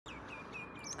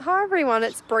Hi everyone,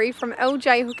 it's Bree from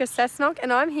LJ Hooker Cessnock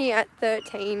and I'm here at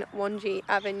 13 Wangi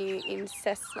Avenue in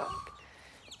Cessnock.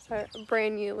 So a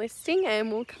brand new listing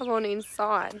and we'll come on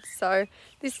inside. So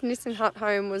this Nissan Hut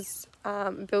home was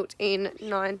built in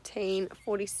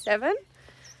 1947.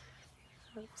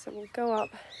 So we'll go up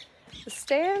the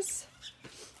stairs.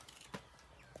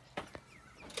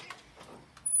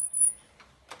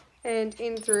 And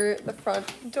in through the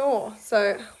front door.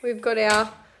 So we've got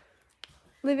our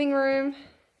living room,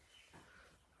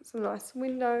 some nice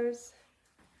windows,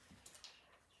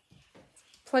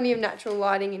 plenty of natural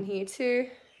lighting in here too.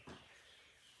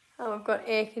 I've got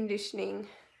air conditioning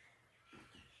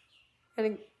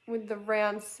and with the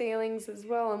round ceilings as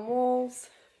well and walls.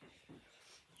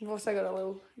 We've also got a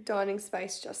little dining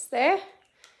space just there.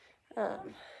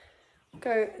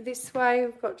 Go this way,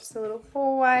 we've got just a little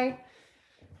hallway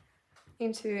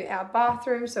into our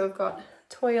bathroom. So we've got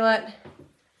toilet,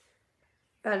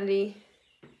 vanity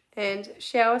and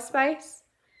shower space,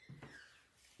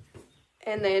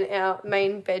 and then our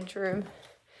main bedroom.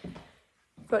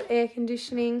 We've got air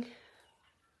conditioning.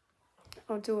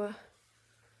 I'll do a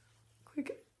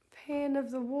quick pan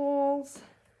of the walls.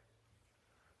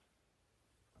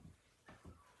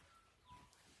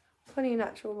 Plenty of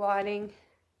natural lighting.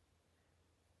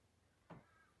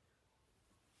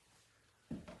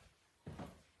 And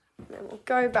then we'll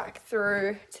go back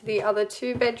through to the other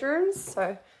two bedrooms.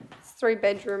 So it's a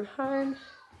 3-bedroom home.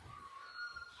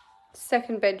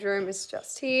 Second bedroom is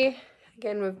just here.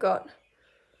 Again, we've got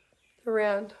the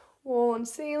round wall and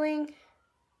ceiling.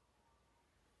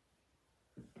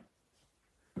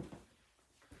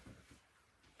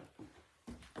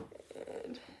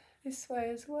 And this way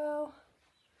as well.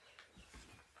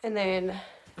 And then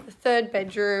the third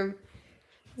bedroom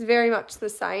is very much the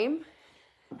same,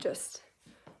 just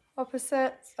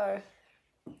opposite. So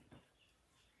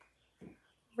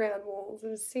round walls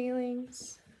and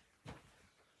ceilings.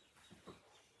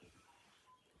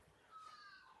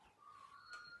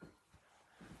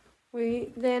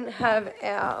 We then have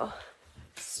our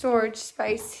storage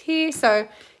space here, so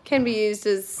can be used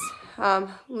as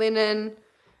linen,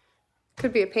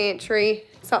 could be a pantry.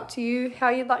 It's up to you how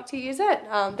you'd like to use it.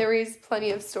 There is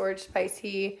plenty of storage space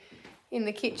here in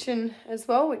the kitchen as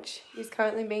well, which is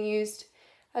currently being used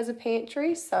as a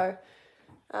pantry. So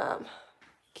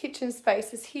kitchen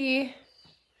space is here.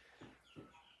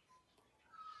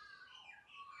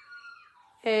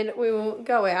 And we will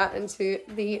go out into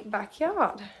the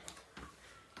backyard.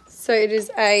 So it is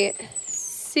a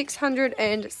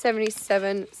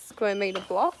 677 square metre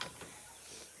block.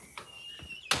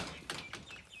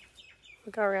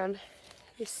 We'll go around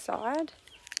this side.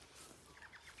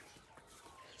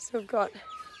 So we've got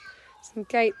some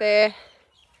gate there,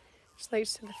 which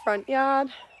leads to the front yard.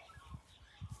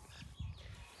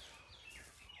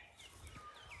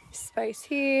 Space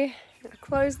here, a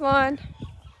clothesline.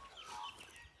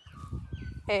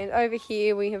 And over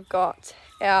here we have got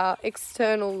our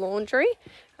external laundry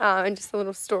and just a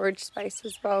little storage space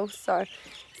as well. So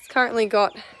it's currently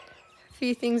got a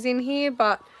few things in here,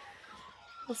 but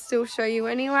I'll still show you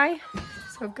anyway.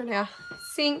 So we've got our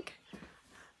sink,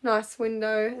 nice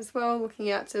window as well, looking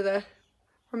out to the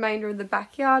remainder of the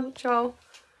backyard, which I'll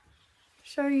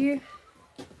show you.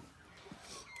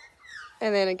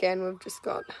 And then again, we've just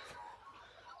got a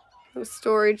little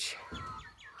storage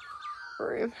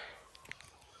room.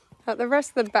 The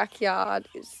rest of the backyard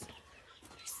is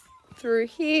through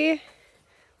here.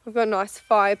 We've got a nice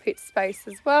fire pit space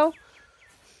as well.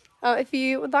 If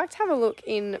you would like to have a look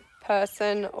in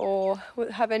person or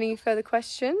have any further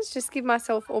questions, just give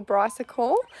myself or Bryce a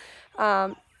call.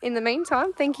 In the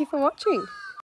meantime, thank you for watching.